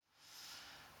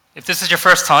If this is your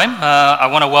first time, I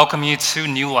want to welcome you to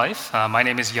New Life. My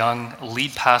name is Young,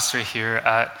 lead pastor here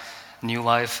at New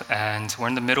Life, and we're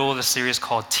in the middle of a series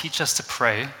called Teach Us to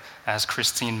Pray, as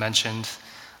Christine mentioned,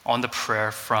 on the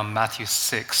prayer from Matthew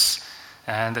 6.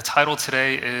 And the title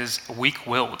today is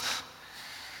Weak-Willed.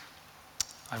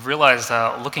 I've realized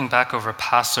looking back over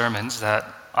past sermons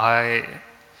that I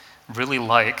really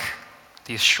like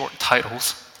these short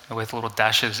titles with little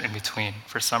dashes in between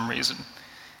for some reason.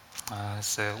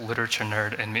 It's a literature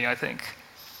nerd in me, I think.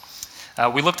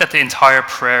 We looked at the entire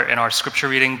prayer in our scripture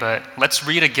reading, but let's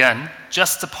read again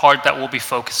just the part that we'll be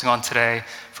focusing on today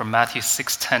from Matthew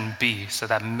 6:10b, so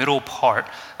that middle part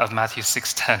of Matthew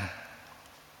 6:10.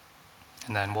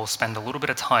 And then we'll spend a little bit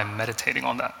of time meditating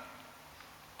on that.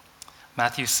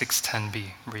 Matthew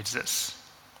 6:10b reads this: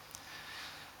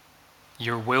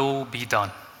 "Your will be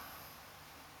done."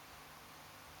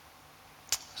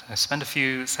 So spend a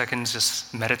few seconds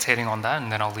just meditating on that,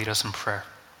 and then I'll lead us in prayer.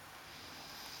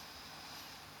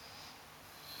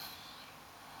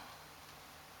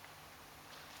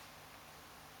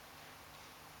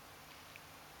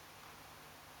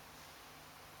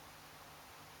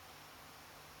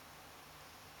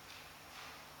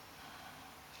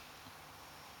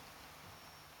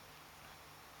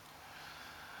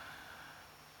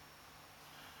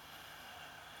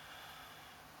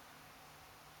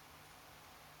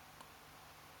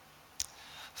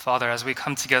 Father, as we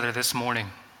come together this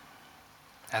morning,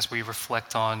 as we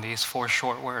reflect on these 4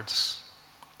 short words,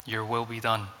 your will be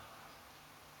done.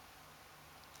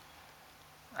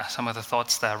 Some of the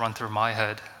thoughts that run through my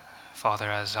head,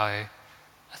 Father, as I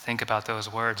think about those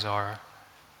words are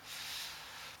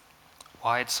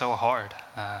why it's so hard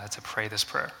to pray this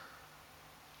prayer.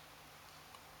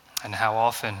 And how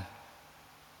often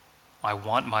I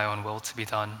want my own will to be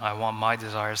done. I want my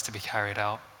desires to be carried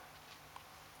out.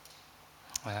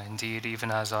 Indeed, even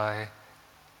as I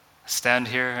stand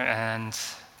here and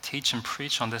teach and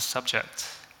preach on this subject,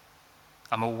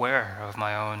 I'm aware of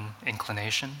my own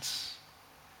inclinations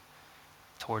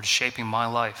towards shaping my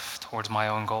life, towards my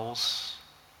own goals,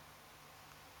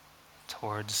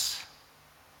 towards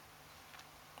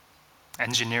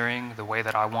engineering the way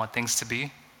that I want things to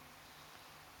be.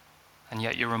 And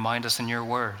yet you remind us in your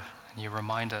word, and you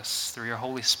remind us through your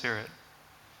Holy Spirit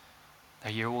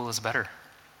that your will is better.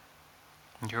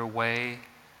 Your way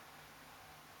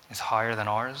is higher than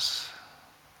ours.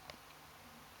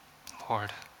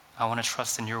 Lord, I want to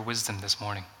trust in your wisdom this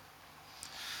morning.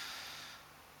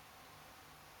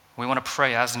 We want to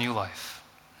pray as New Life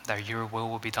that your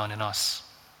will be done in us.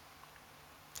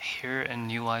 Here in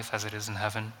New Life as it is in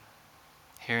heaven,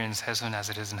 here in heaven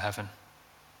as it is in heaven.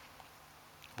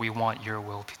 We want your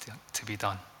will to be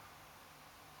done.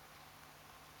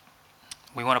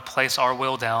 We want to place our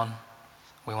will down.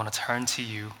 We want to turn to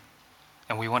you,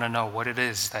 and we want to know what it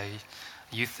is that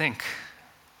you think,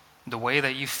 the way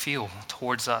that you feel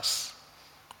towards us,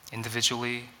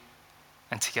 individually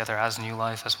and together as New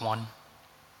Life, as one.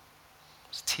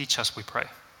 Just teach us, we pray.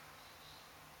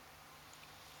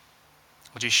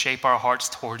 Would you shape our hearts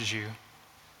towards you,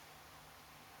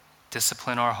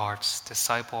 discipline our hearts,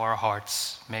 disciple our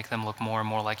hearts, make them look more and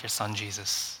more like your Son,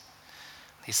 Jesus.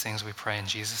 These things we pray in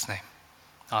Jesus' name.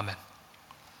 Amen.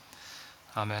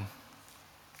 Amen.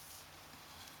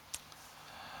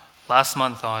 Last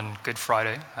month on Good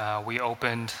Friday, we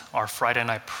opened our Friday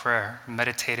night prayer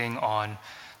meditating on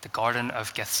the Garden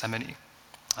of Gethsemane.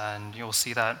 And you'll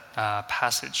see that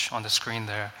passage on the screen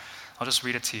there. I'll just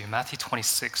read it to you. Matthew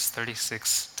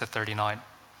 26:36-39.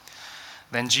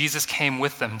 "Then Jesus came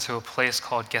with them to a place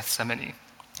called Gethsemane,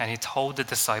 and he told the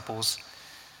disciples,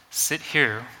 'Sit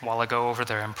here while I go over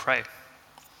there and pray.'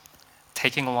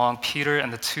 Taking along Peter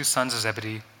and the 2 sons of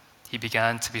Zebedee, he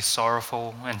began to be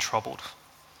sorrowful and troubled.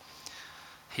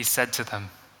 He said to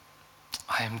them,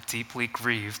 'I am deeply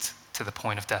grieved to the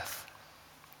point of death.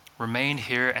 Remain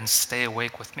here and stay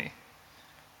awake with me.'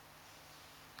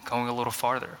 Going a little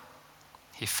farther,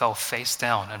 he fell face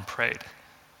down and prayed,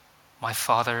 'My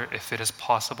Father, if it is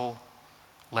possible,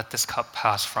 let this cup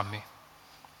pass from me.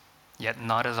 Yet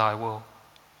not as I will,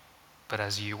 but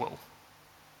as you will.'"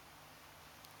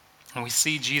 And we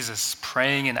see Jesus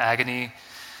praying in agony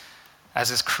as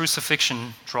his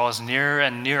crucifixion draws nearer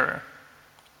and nearer.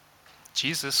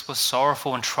 Jesus was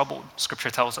sorrowful and troubled, Scripture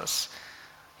tells us.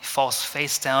 He falls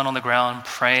face down on the ground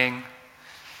praying.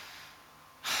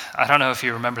 I don't know if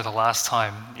you remember the last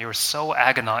time you were so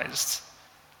agonized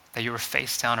that you were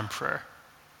face down in prayer.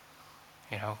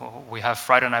 You know, we have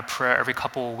Friday night prayer every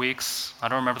couple of weeks. I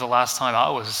don't remember the last time I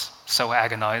was so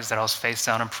agonized that I was face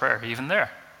down in prayer, even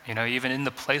there. You know, even in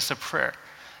the place of prayer,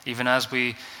 even as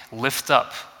we lift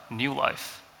up New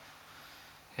Life.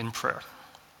 in prayer.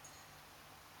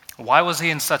 Why was he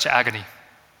in such agony?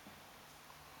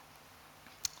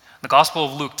 The Gospel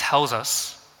of Luke tells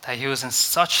us that he was in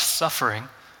such suffering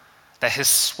that his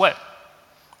sweat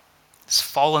is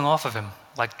falling off of him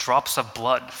like drops of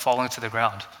blood falling to the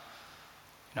ground.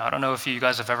 I don't know if you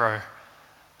guys have ever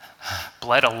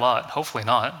bled a lot, hopefully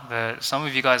not, but some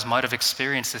of you guys might have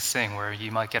experienced this thing where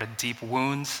you might get a deep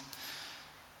wound.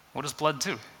 What does blood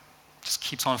do? It just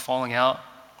keeps on falling out.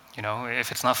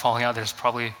 If it's not falling out, there's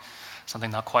probably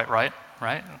something not quite right?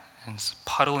 And it's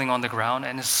puddling on the ground,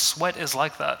 and his sweat is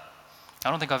like that. I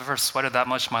don't think I've ever sweated that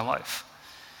much in my life.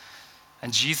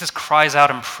 And Jesus cries out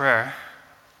in prayer,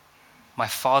 "My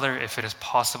Father, if it is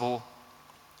possible,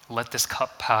 let this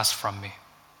cup pass from me.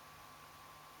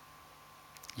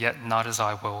 Yet not as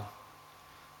I will,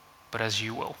 but as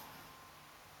you will."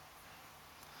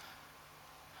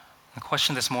 The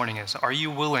question this morning is, are you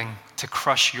willing to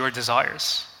crush your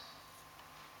desires,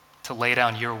 to lay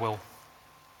down your will?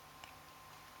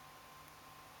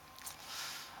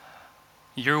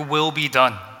 Your will be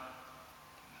done.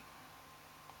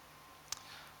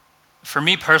 For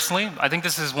me personally, I think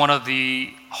this is one of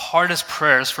the hardest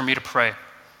prayers for me to pray.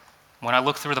 When I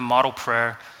look through the model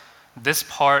prayer, this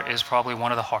part is probably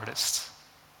one of the hardest,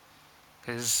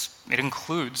 because it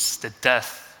includes the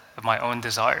death of my own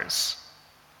desires.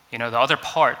 The other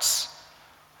parts,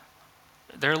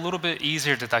 they're a little bit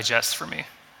easier to digest for me.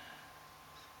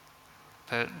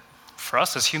 But for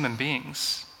us as human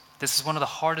beings, this is one of the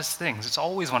hardest things. It's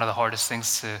always one of the hardest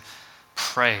things to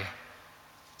pray,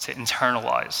 to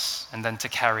internalize, and then to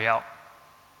carry out.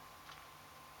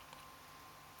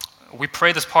 We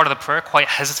pray this part of the prayer quite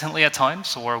hesitantly at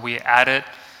times, or we add it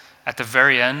at the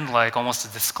very end, like almost a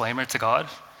disclaimer to God.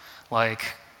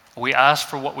 Like, we ask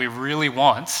for what we really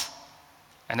want,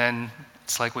 and then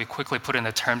it's like we quickly put in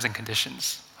the terms and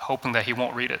conditions, hoping that he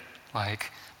won't read it.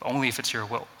 Like, only if it's your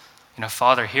will.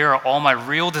 Father, here are all my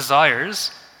real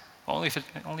desires, only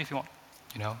if you want.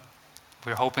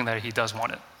 We're hoping that he does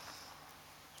want it.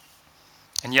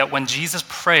 And yet when Jesus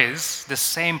prays this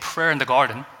same prayer in the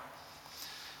garden,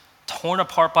 torn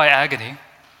apart by agony,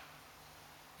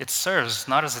 it serves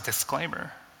not as a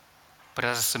disclaimer, but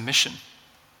as a submission.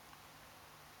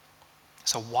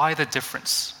 So why the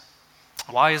difference?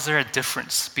 Why is there a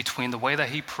difference between the way that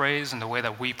he prays and the way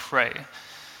that we pray,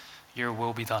 "Your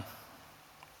will be done"?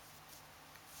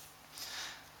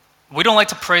 We don't like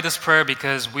to pray this prayer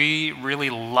because we really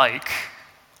like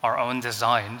our own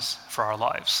designs for our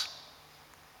lives.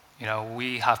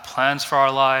 We have plans for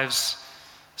our lives.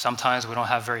 Sometimes we don't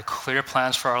have very clear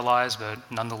plans for our lives,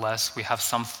 but nonetheless, we have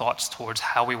some thoughts towards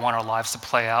how we want our lives to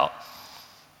play out.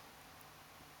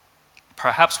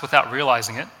 Perhaps without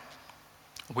realizing it,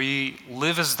 we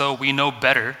live as though we know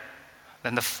better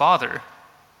than the Father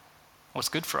what's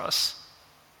good for us.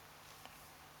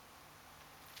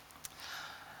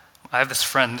 I have this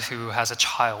friend who has a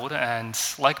child, and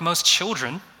like most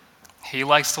children, he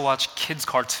likes to watch kids'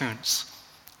 cartoons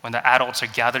when the adults are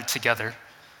gathered together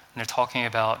and they're talking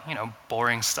about,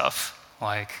 boring stuff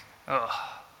like,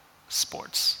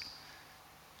 sports,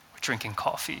 or drinking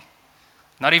coffee.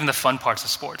 Not even the fun parts of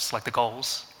sports, like the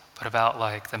goals, but about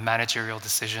like the managerial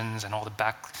decisions and all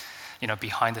the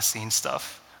behind the scenes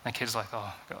stuff. And the kids are like,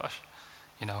 oh gosh,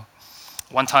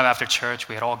 One time after church,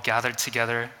 we had all gathered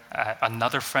together at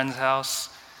another friend's house.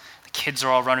 The kids are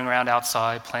all running around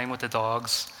outside, playing with the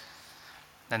dogs.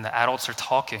 Then the adults are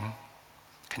talking,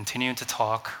 continuing to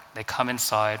talk. They come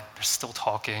inside, they're still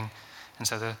talking. And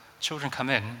so the children come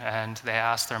in and they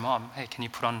ask their mom, "Hey, can you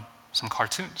put on some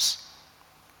cartoons?"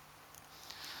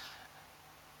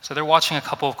 So they're watching a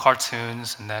couple of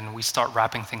cartoons, and then we start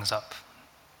wrapping things up.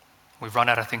 We run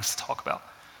out of things to talk about.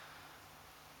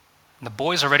 And the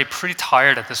boys are already pretty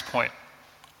tired at this point.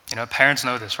 Parents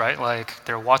know this, right? Like,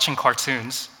 they're watching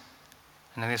cartoons,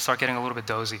 and then they start getting a little bit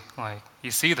dozy. Like,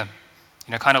 you see them,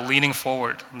 kind of leaning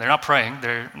forward. They're not praying,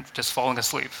 they're just falling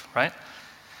asleep, right?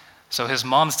 So his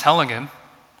mom's telling him,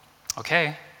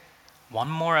 "Okay, one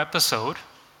more episode,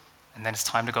 and then it's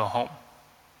time to go home."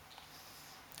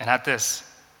 And at this,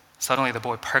 suddenly the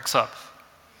boy perks up.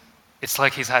 It's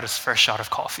like he's had his first shot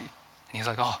of coffee. And he's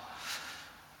like, oh.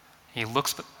 He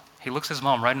looks his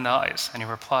mom right in the eyes, and he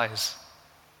replies,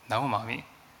 "No, mommy,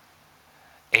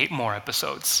 8 more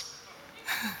episodes."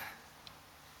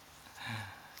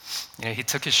 He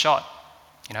took his shot.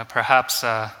 Perhaps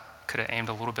could have aimed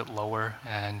a little bit lower,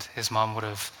 and his mom would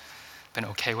have been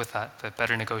okay with that, but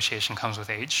better negotiation comes with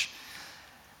age.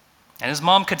 And his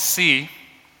mom could see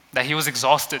that he was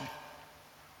exhausted.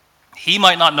 He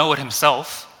might not know it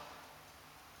himself,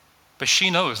 but she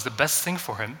knows the best thing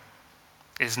for him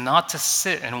is not to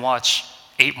sit and watch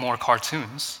 8 more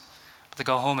cartoons, but to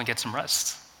go home and get some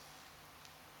rest.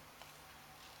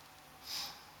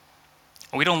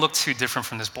 We don't look too different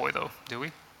from this boy, though, do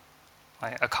we?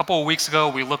 A couple of weeks ago,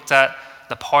 we looked at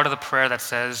the part of the prayer that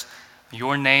says,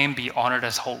 "Your name be honored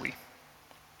as holy."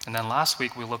 And then last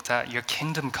week, we looked at, "Your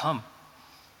kingdom come."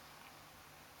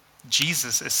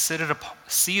 Jesus is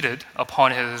seated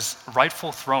upon his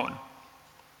rightful throne,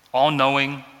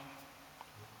 all-knowing,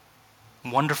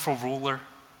 wonderful ruler,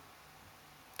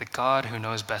 the God who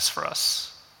knows best for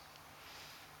us.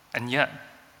 And yet,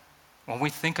 when we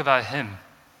think about him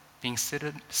being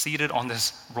seated on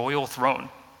this royal throne,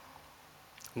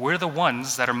 we're the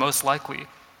ones that are most likely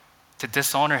to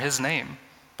dishonor his name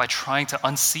by trying to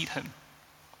unseat him,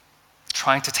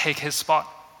 trying to take his spot.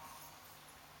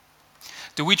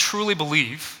 Do we truly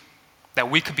believe that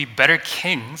we could be better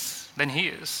kings than he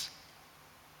is?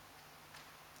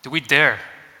 Do we dare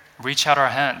reach out our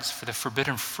hands for the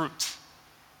forbidden fruit,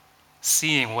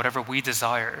 seeing whatever we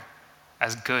desire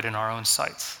as good in our own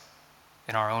sight,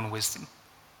 in our own wisdom?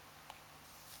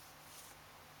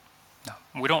 No,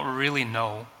 we don't really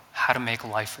know how to make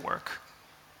life work.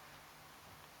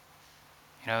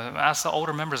 Ask the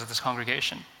older members of this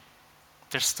congregation.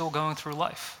 They're still going through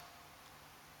life.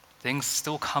 Things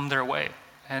still come their way.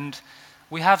 And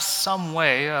we have some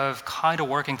way of kind of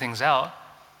working things out.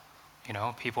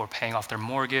 People are paying off their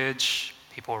mortgage.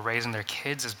 People are raising their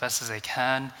kids as best as they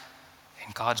can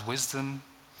in God's wisdom.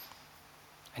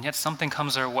 And yet something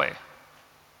comes their way.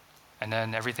 And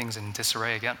then everything's in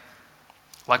disarray again.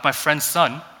 Like my friend's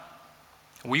son,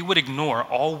 we would ignore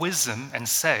all wisdom and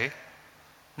say,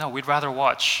 no, we'd rather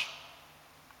watch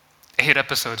 8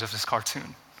 episodes of this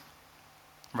cartoon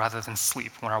rather than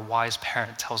sleep when our wise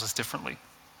parent tells us differently.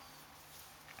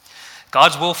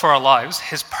 God's will for our lives,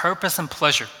 his purpose and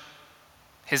pleasure,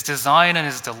 his design and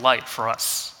his delight for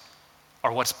us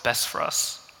are what's best for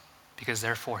us because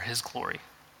they're for his glory.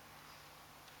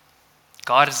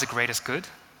 God is the greatest good,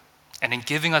 and in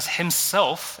giving us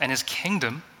himself and his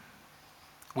kingdom,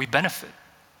 we benefit.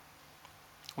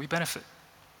 We benefit.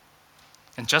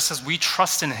 And just as we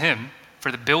trust in him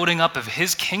for the building up of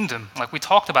his kingdom, like we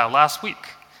talked about last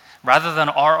week, rather than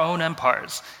our own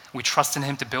empires, we trust in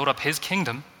him to build up his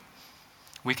kingdom,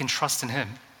 we can trust in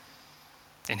him,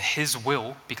 in his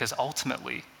will, because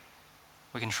ultimately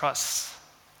we can trust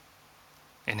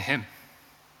in him.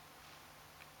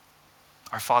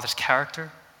 Our Father's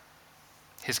character,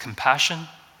 his compassion,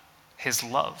 his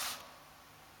love.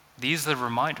 These are the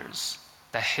reminders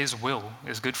that his will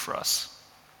is good for us.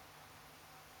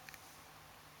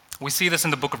 We see this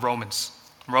in the book of Romans.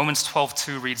 Romans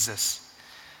 12:2 reads this: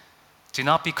 "Do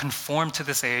not be conformed to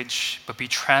this age, but be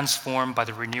transformed by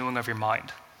the renewing of your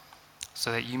mind,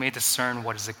 so that you may discern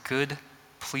what is the good,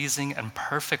 pleasing, and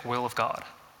perfect will of God."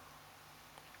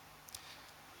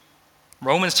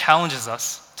 Romans challenges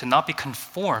us to not be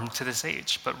conformed to this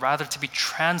age, but rather to be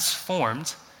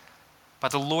transformed by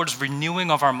the Lord's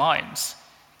renewing of our minds,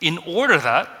 in order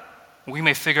that we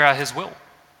may figure out his will,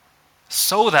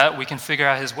 so that we can figure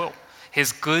out his will,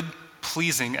 his good,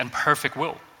 pleasing, and perfect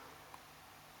will.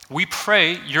 We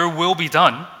pray, "Your will be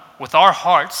done," with our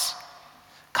hearts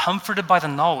comforted by the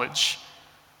knowledge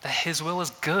that his will is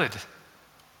good.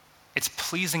 It's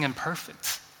pleasing and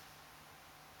perfect.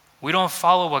 We don't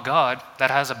follow a God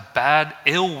that has a bad,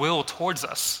 ill will towards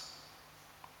us.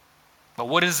 But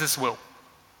what is this will?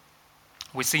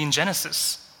 We see in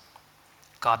Genesis,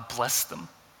 God blessed them,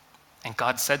 and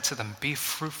God said to them, "Be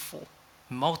fruitful,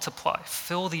 multiply,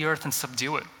 fill the earth and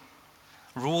subdue it.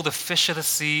 Rule the fish of the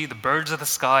sea, the birds of the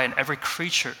sky, and every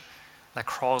creature that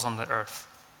crawls on the earth."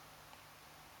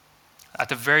 At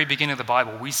the very beginning of the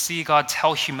Bible, we see God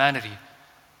tell humanity,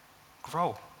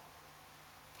 grow,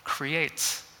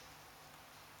 create.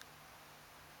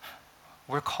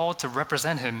 We're called to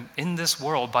represent him in this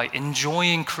world by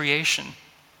enjoying creation,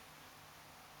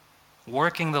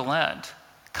 working the land,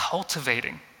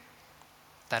 cultivating,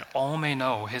 that all may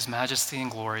know his majesty and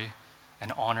glory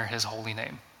and honor his holy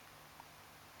name.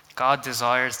 God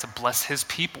desires to bless his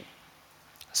people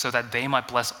so that they might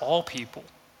bless all people,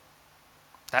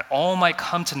 that all might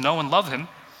come to know and love him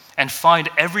and find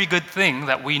every good thing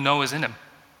that we know is in him.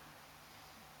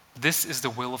 This is the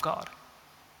will of God.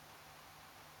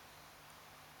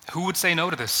 Who would say no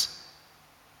to this?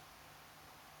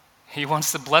 He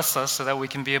wants to bless us so that we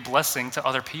can be a blessing to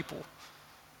other people.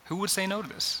 Who would say no to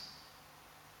this?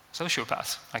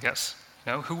 Sociopaths, I guess.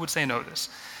 Who would say no to this?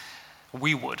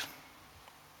 We would.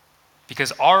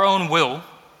 Because our own will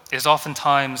is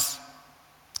oftentimes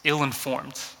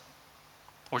ill-informed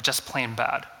or just plain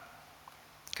bad.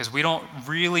 Because we don't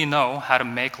really know how to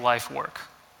make life work.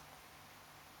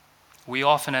 We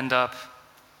often end up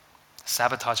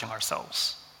sabotaging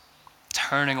ourselves,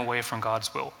 turning away from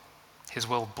God's will, His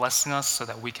will blessing us so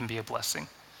that we can be a blessing.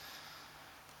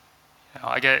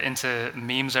 I get into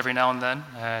memes every now and then,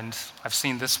 and I've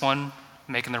seen this one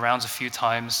making the rounds a few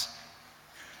times.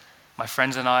 My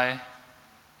friends and I,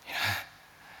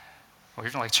 we're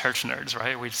like church nerds,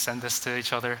 right? We send this to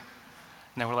each other,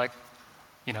 and then we're like,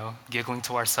 giggling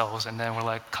to ourselves, and then we're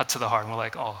like, cut to the heart, and we're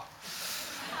like, oh.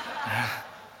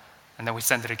 And then we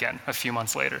send it again a few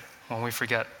months later when we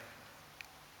forget.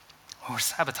 We're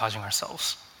sabotaging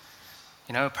ourselves.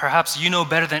 Perhaps you know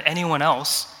better than anyone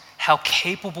else how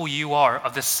capable you are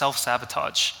of this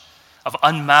self-sabotage, of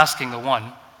unmasking the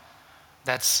one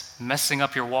that's messing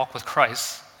up your walk with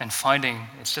Christ and finding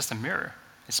it's just a mirror.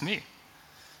 It's me.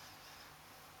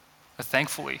 But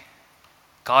thankfully,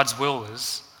 God's will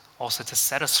is also to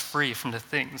set us free from the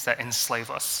things that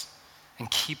enslave us and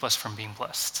keep us from being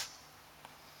blessed.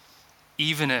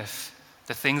 Even if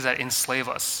the things that enslave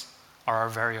us are our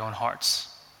very own hearts.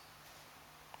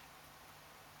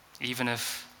 Even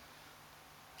if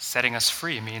setting us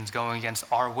free means going against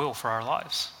our will for our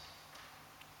lives.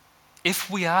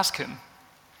 If we ask Him,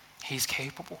 He's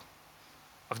capable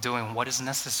of doing what is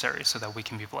necessary so that we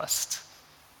can be blessed,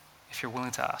 if you're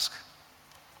willing to ask.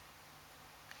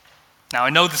 Now,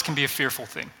 I know this can be a fearful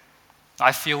thing.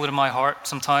 I feel it in my heart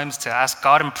sometimes to ask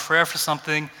God in prayer for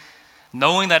something,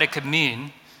 knowing that it could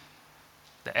mean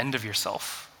the end of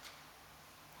yourself,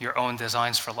 your own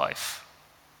designs for life.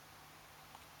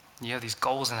 You have these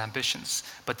goals and ambitions,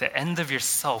 but the end of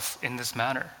yourself in this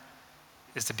manner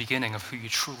is the beginning of who you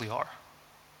truly are.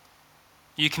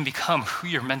 You can become who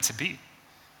you're meant to be,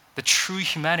 the true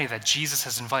humanity that Jesus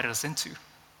has invited us into.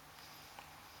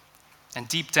 And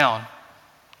deep down,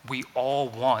 we all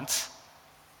want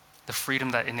the freedom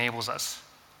that enables us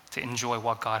to enjoy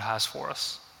what God has for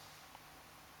us.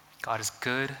 God is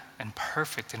good and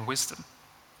perfect in wisdom.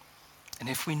 And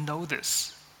if we know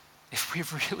this, if we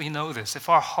really know this, if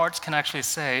our hearts can actually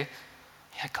say,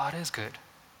 yeah, God is good,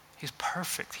 He's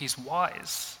perfect, He's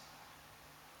wise,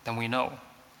 then we know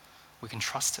we can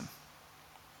trust Him.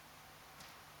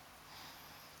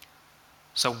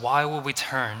 So why will we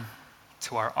turn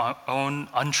to our own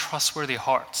untrustworthy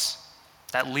hearts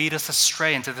that lead us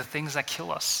astray into the things that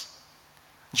kill us?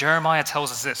 Jeremiah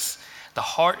tells us this: the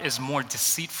heart is more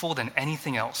deceitful than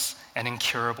anything else and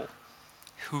incurable.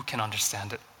 Who can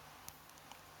understand it?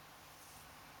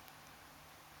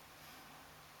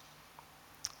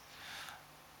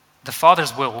 The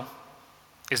Father's will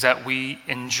is that we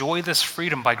enjoy this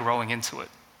freedom by growing into it.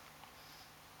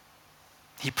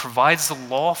 He provides the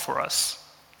law for us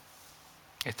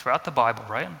throughout the Bible,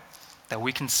 right? That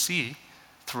we can see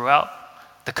throughout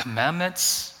the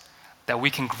commandments, that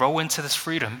we can grow into this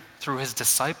freedom through His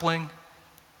discipling,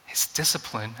 His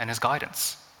discipline, and His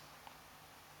guidance.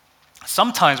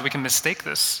 Sometimes we can mistake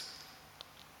this.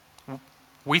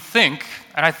 We think,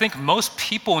 and I think most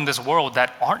people in this world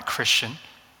that aren't Christian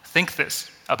think this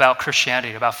about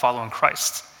Christianity, about following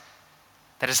Christ,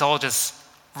 that it's all just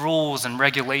rules and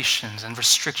regulations and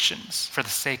restrictions for the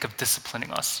sake of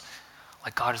disciplining us,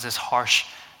 like God is this harsh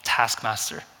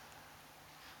taskmaster.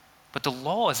 But the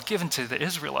law is given to the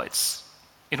Israelites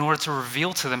in order to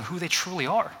reveal to them who they truly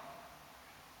are.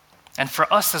 And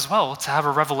for us as well to have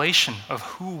a revelation of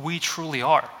who we truly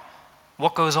are,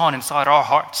 what goes on inside our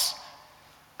hearts,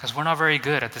 because we're not very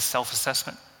good at this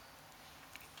self-assessment.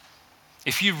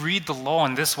 If you read the law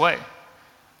in this way,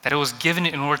 that it was given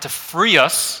in order to free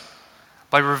us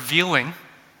by revealing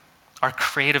our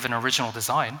creative and original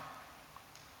design,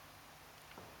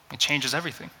 it changes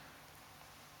everything.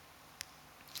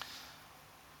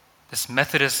 This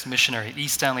Methodist missionary, E.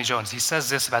 Stanley Jones, he says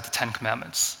this about the Ten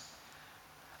Commandments.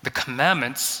 The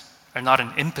commandments are not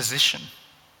an imposition,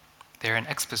 they're an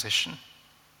exposition.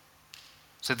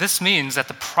 So this means that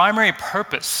the primary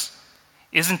purpose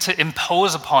isn't to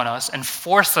impose upon us and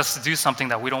force us to do something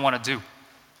that we don't want to do.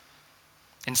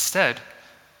 Instead,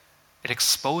 it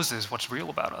exposes what's real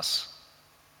about us.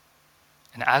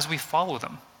 And as we follow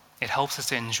them, it helps us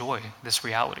to enjoy this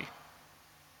reality.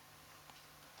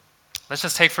 Let's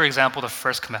just take, for example, the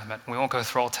first commandment. We won't go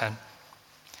through all 10.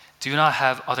 Do not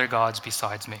have other gods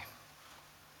besides me.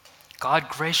 God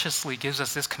graciously gives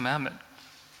us this commandment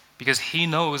because He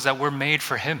knows that we're made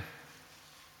for Him.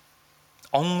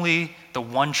 Only the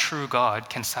one true God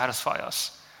can satisfy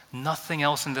us. Nothing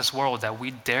else in this world that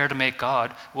we dare to make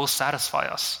God will satisfy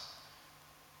us.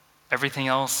 Everything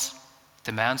else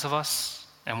demands of us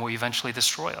and will eventually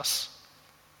destroy us.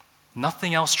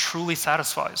 Nothing else truly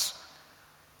satisfies.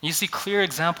 You see clear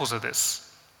examples of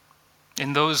this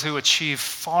in those who achieve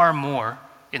far more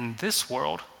in this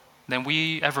world than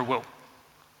we ever will.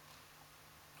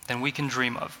 than we can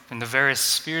dream of in the various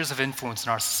spheres of influence in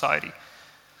our society.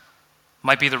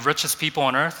 Might be the richest people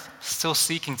on earth still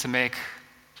seeking to make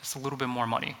just a little bit more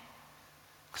money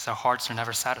because their hearts are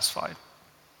never satisfied.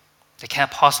 They can't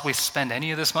possibly spend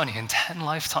any of this money in 10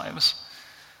 lifetimes,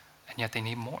 and yet they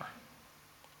need more.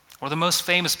 Or the most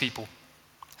famous people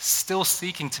still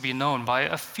seeking to be known by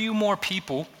a few more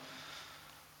people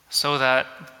so that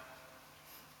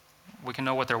we can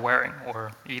know what they're wearing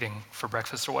or eating for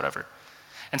breakfast or whatever.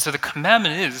 And so the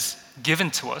commandment is given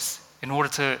to us in order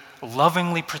to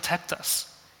lovingly protect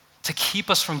us, to keep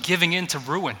us from giving in to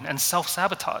ruin and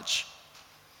self-sabotage,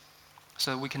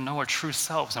 so that we can know our true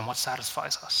selves and what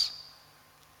satisfies us.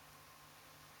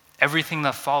 Everything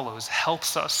that follows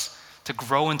helps us to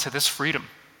grow into this freedom,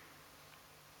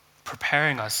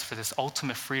 preparing us for this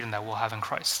ultimate freedom that we'll have in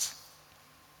Christ.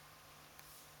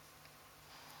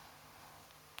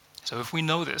 So if we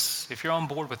know this, if you're on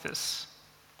board with this,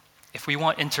 if we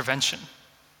want intervention,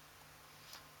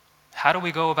 how do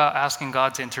we go about asking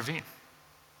God to intervene?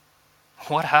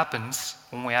 What happens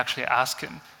when we actually ask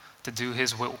Him to do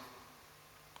His will?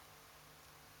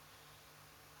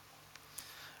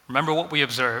 Remember what we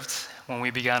observed when we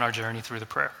began our journey through the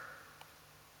prayer.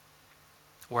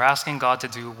 We're asking God to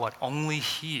do what only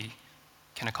He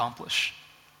can accomplish.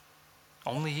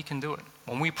 Only He can do it.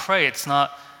 When we pray, it's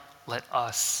not, let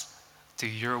us do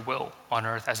your will on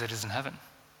earth as it is in heaven.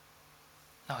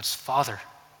 No, it's, Father,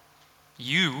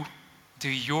 you do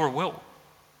your will.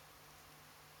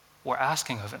 We're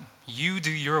asking of Him, you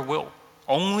do your will.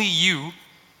 Only you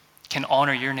can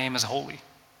honor your name as holy.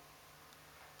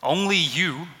 Only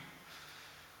you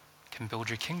can build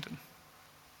your kingdom.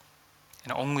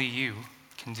 And only you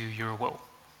can do your will.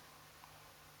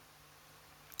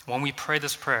 When we pray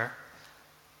this prayer,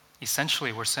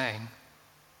 essentially we're saying,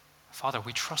 Father,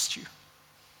 we trust you.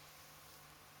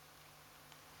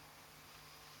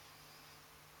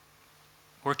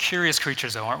 We're curious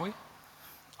creatures though, aren't we?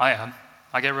 I am.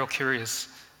 I get real curious.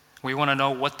 We want to know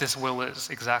what this will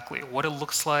is exactly, what it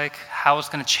looks like, how it's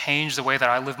going to change the way that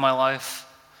I live my life.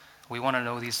 We want to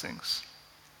know these things.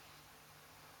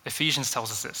 Ephesians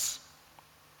tells us this.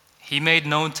 He made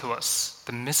known to us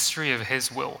the mystery of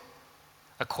His will,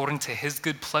 according to His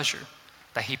good pleasure,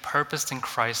 that He purposed in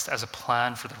Christ as a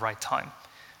plan for the right time,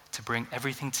 to bring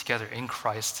everything together in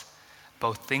Christ,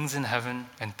 both things in heaven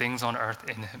and things on earth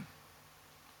in Him.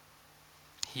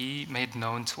 He made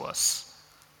known to us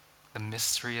the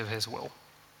mystery of His will.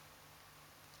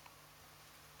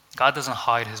 God doesn't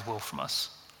hide His will from us.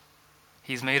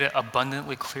 He's made it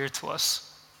abundantly clear to us.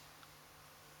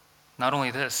 Not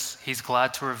only this, He's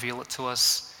glad to reveal it to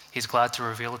us. He's glad to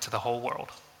reveal it to the whole world.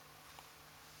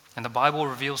 And the Bible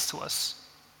reveals to us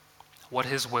what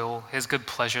His will, His good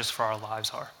pleasures for our lives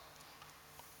are.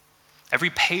 Every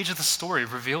page of the story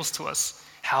reveals to us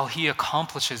how He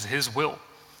accomplishes His will,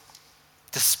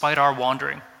 despite our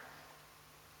wandering,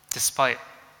 despite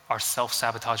our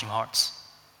self-sabotaging hearts.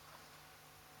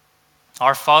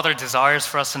 Our Father desires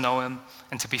for us to know Him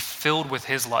and to be filled with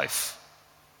His life.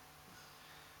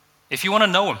 If you want to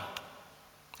know Him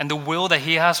and the will that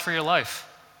He has for your life,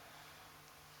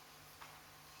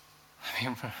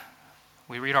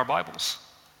 we read our Bibles.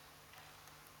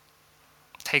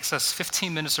 It takes us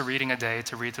 15 minutes of reading a day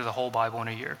to read through the whole Bible in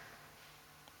a year.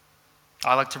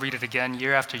 I like to read it again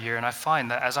year after year, and I find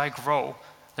that as I grow,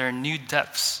 there are new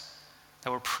depths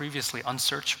that were previously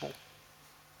unsearchable,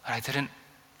 that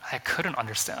I couldn't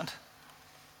understand.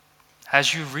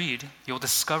 As you read, you'll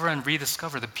discover and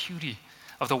rediscover the beauty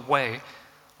of the way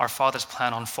our Father's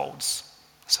plan unfolds,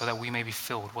 so that we may be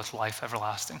filled with life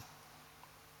everlasting.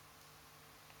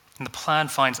 And the plan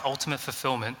finds ultimate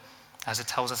fulfillment, as it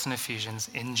tells us in Ephesians,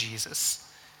 in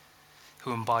Jesus,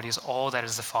 who embodies all that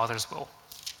is the Father's will.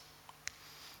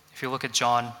 If you look at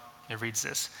John, it reads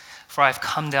this: "For I have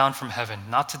come down from heaven,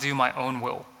 not to do my own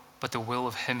will, but the will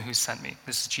of Him who sent me."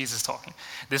 This is Jesus talking.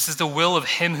 "This is the will of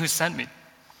Him who sent me,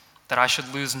 that I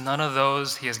should lose none of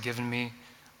those He has given me,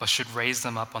 but should raise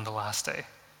them up on the last day.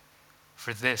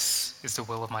 For this is the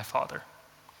will of my Father,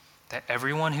 that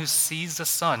everyone who sees the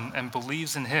Son and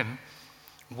believes in Him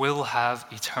will have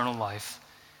eternal life,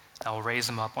 and I will raise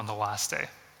him up on the last day."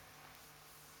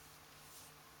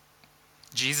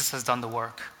 Jesus has done the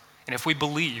work. And if we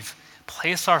believe,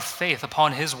 place our faith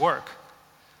upon His work,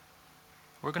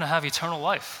 we're going to have eternal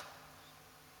life.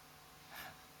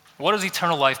 What does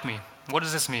eternal life mean? What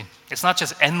does this mean? It's not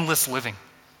just endless living.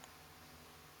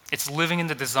 It's living in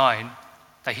the design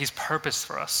that He's purposed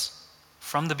for us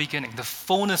from the beginning, the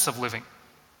fullness of living,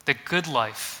 the good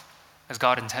life as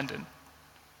God intended.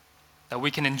 That we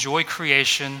can enjoy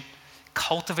creation,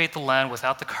 cultivate the land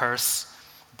without the curse,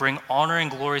 bring honor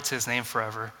and glory to his name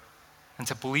forever, and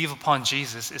to believe upon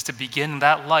Jesus is to begin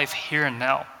that life here and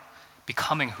now,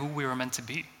 becoming who we were meant to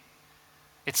be.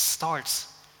 It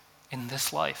starts in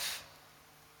this life,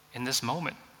 in this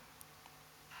moment.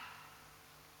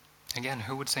 Again,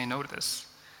 who would say no to this?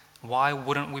 Why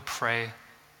wouldn't we pray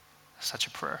such a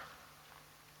prayer?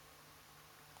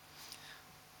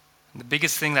 And the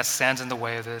biggest thing that stands in the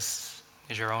way of this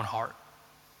is your own heart.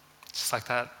 Just like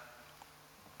that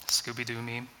Scooby-Doo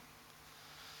meme.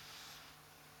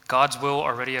 God's will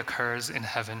already occurs in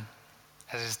heaven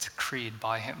as is decreed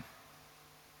by him.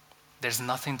 There's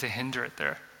nothing to hinder it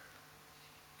there.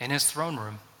 In his throne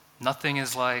room, nothing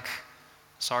is like,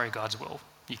 sorry, God's will,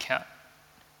 you can't.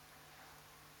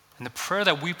 And the prayer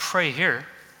that we pray here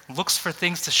looks for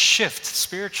things to shift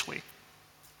spiritually,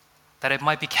 that it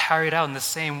might be carried out in the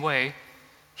same way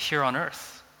here on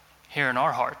earth, here in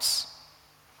our hearts.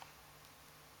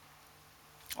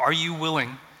 Are you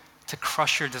willing to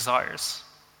crush your desires,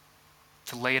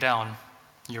 to lay down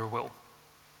your will?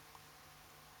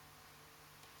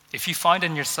 If you find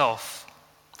in yourself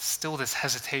still this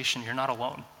hesitation, you're not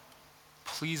alone.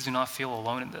 Please do not feel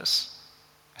alone in this.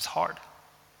 It's hard.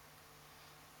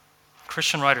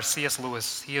 Christian writer C.S.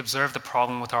 Lewis, he observed the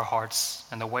problem with our hearts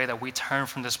and the way that we turn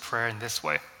from this prayer in this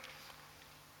way.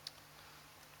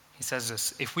 He says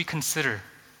this: if we consider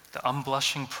the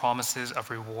unblushing promises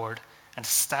of reward and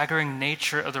staggering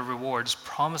nature of the rewards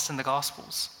promised in the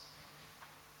Gospels,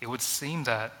 it would seem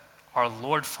that our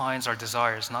Lord finds our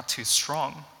desires not too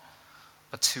strong,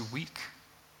 but too weak.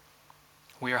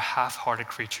 We are half-hearted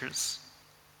creatures,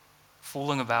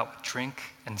 fooling about with drink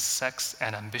and sex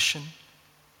and ambition,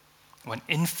 when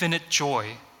infinite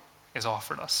joy is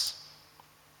offered us,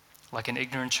 like an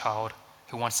ignorant child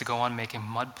who wants to go on making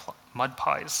mud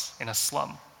pies in a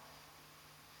slum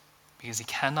because he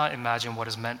cannot imagine what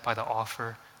is meant by the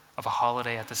offer of a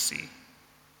holiday at the sea.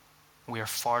 We are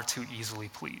far too easily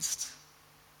pleased.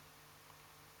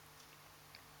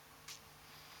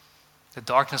 The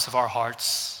darkness of our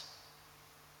hearts,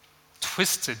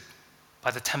 twisted by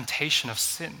the temptation of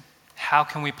sin. How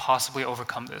can we possibly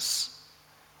overcome this?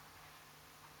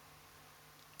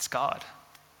 It's God.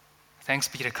 Thanks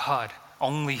be to God.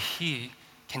 Only He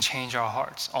can change our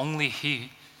hearts. Only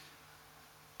He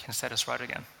can set us right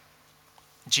again.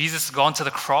 Jesus has gone to the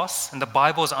cross, and the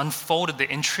Bible has unfolded the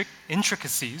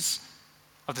intricacies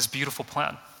of this beautiful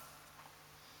plan.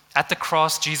 At the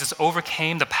cross, Jesus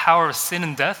overcame the power of sin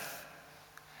and death,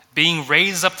 being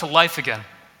raised up to life again,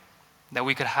 that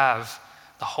we could have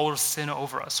the hold of sin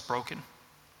over us broken.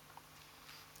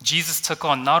 Jesus took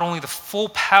on not only the full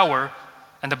power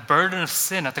and the burden of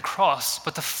sin at the cross,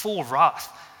 but the full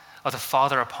wrath of the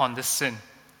Father upon this sin,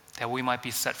 that we might be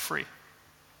set free.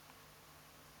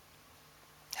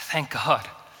 Thank God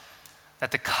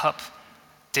that the cup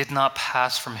did not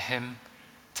pass from him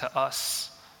to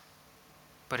us,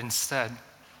 but instead,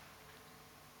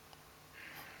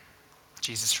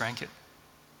 Jesus drank it.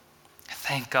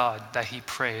 Thank God that he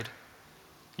prayed,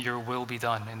 "Your will be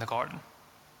done," in the garden.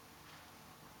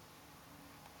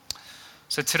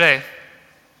 So today,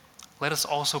 let us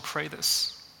also pray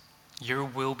this: your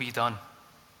will be done.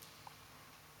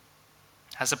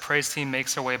 As the praise team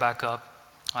makes their way back up,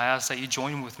 I ask that you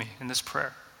join with me in this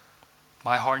prayer.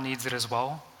 My heart needs it as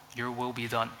well. Your will be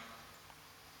done.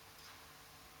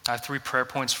 I have 3 prayer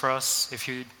points for us. If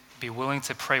you'd be willing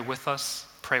to pray with us,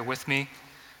 pray with me,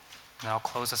 and I'll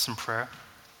close us in prayer.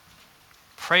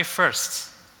 Pray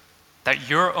first that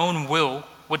your own will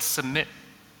would submit.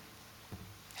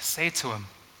 Say to him,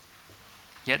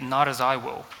 "Yet not as I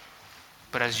will,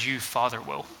 but as you, Father,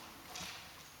 will."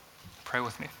 Pray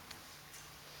with me.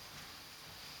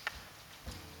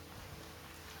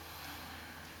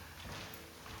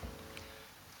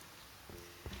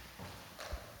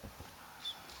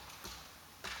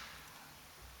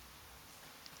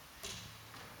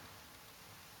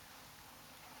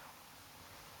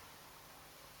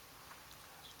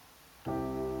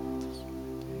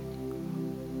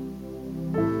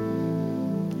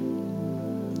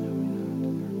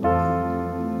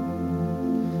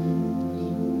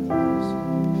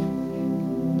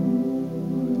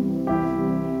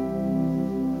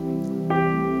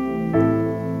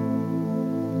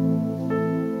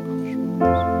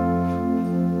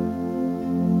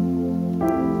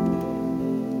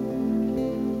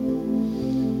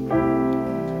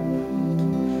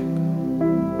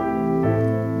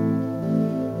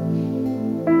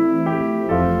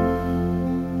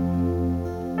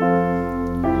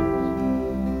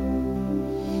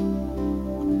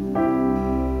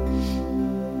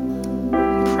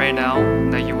 Now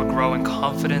that you would grow in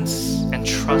confidence and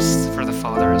trust for the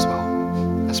Father as well.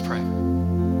 Let's pray.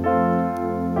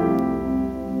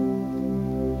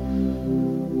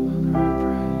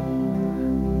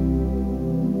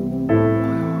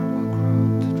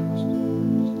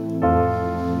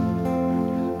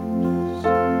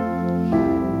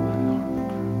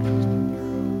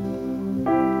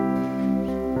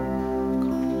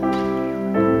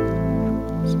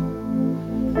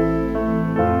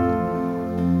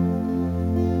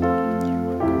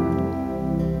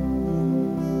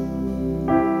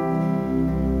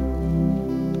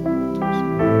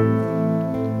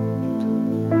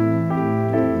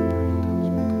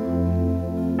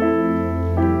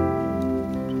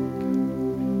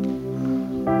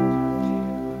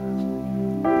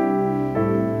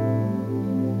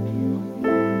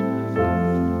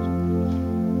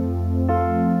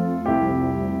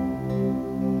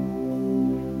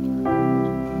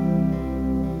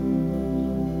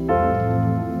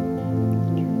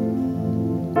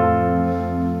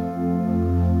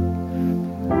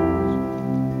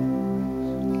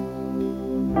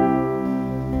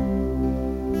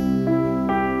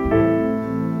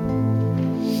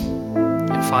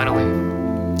 finally,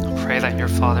 I pray that your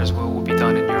Father's will be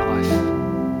done in your life.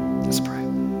 Let's pray.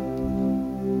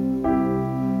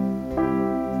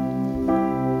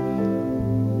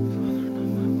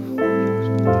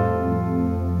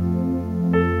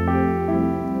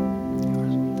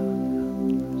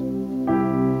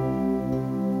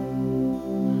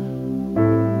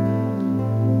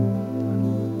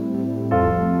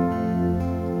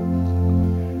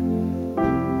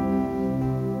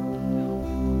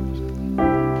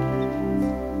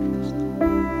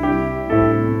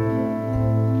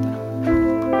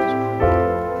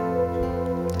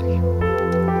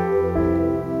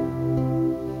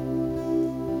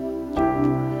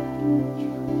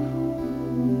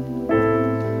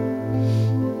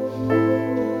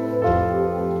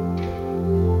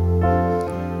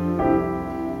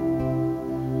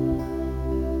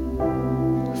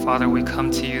 Father, we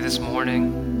come to you this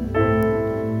morning,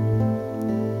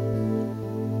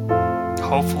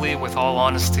 hopefully with all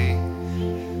honesty,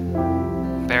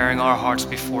 bearing our hearts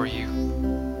before you,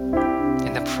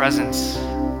 in the presence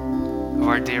of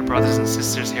our dear brothers and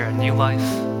sisters here at New Life.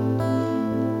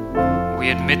 We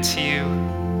admit to you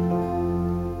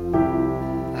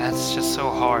that it's just so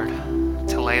hard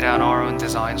to lay down our own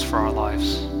designs for our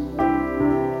lives.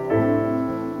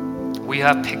 We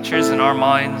have pictures in our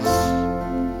minds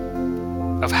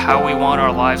of how we want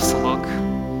our lives to look,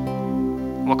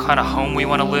 what kind of home we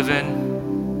want to live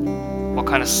in, what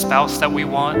kind of spouse that we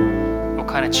want, what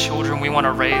kind of children we want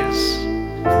to raise,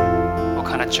 what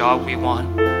kind of job we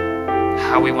want,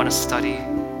 how we want to study,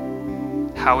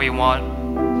 how we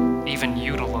want even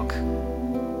you to look.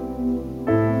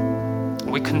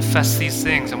 We confess these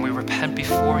things and we repent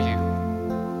before you.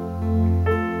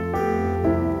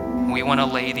 We want to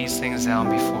lay these things down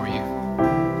before you,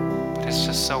 but it's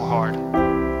just so hard.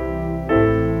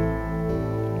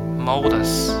 Mold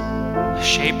us,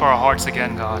 shape our hearts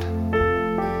again, God,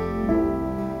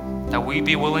 that we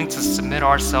be willing to submit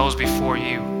ourselves before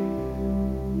you,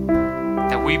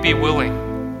 that we be willing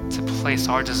to place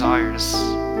our desires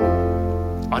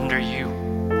under you,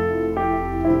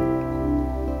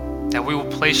 that we will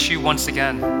place you once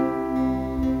again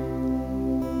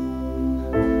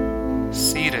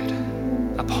seated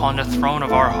upon the throne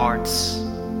of our hearts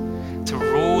to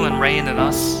rule and reign in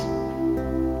us,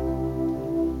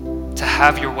 to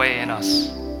have your way in us.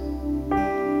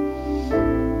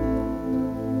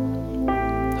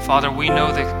 Father, we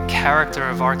know the character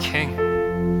of our King,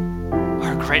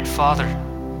 our great Father.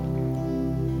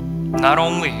 Not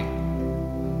only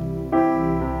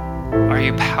are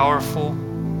you powerful,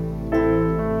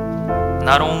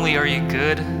 not only are you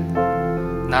good,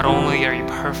 not only are you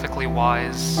perfectly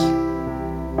wise,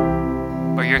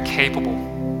 but you're capable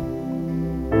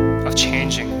of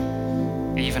changing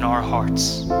even our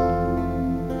hearts.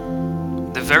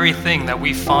 The very thing that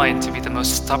we find to be the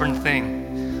most stubborn thing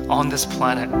on this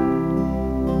planet,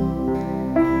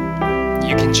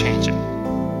 you can change it.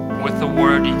 With the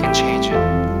word, you can change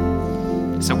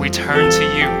it. So we turn to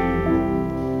you,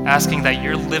 asking that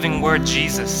your living word,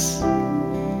 Jesus,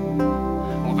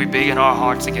 will be big in our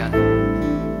hearts again.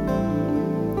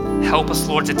 Help us,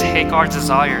 Lord, to take our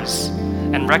desires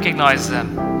and recognize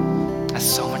them as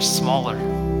so much smaller.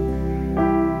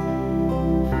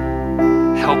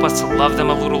 Help us to love them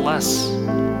a little less,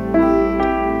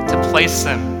 to place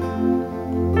them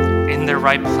in their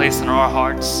right place in our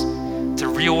hearts, to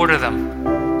reorder them,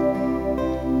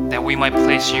 that we might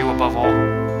place you above all.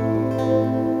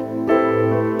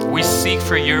 We seek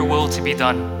for your will to be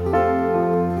done.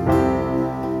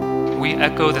 We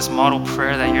echo this model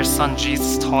prayer that your Son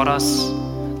Jesus taught us.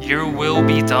 Your will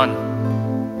be done.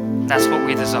 That's what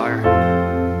we desire.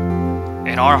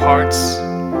 In our hearts,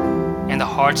 in the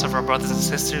hearts of our brothers and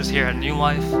sisters here at New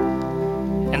Life,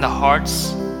 in the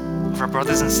hearts of our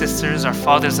brothers and sisters, our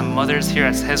fathers and mothers here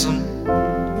at Hezun,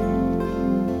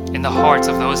 in the hearts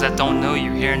of those that don't know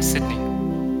you here in Sydney.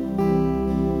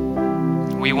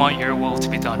 We want your will to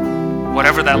be done,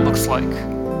 whatever that looks like.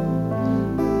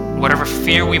 Whatever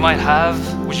fear we might have,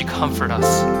 would you comfort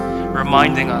us,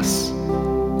 reminding us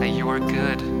that you are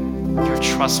good, you're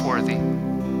trustworthy.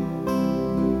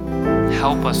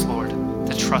 Help us, Lord,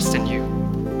 to trust in you.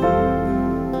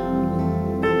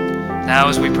 Now,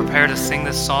 as we prepare to sing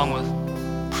this song with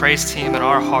praise team in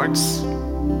our hearts,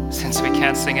 since we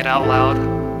can't sing it out loud,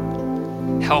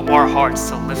 help our hearts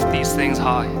to lift these things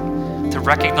high, to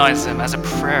recognize them as a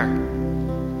prayer.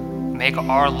 Make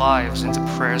our lives into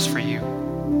prayers for you,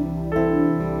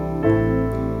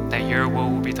 that your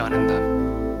will be done in them.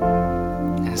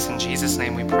 And it's in Jesus'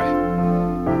 name we pray.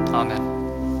 Amen.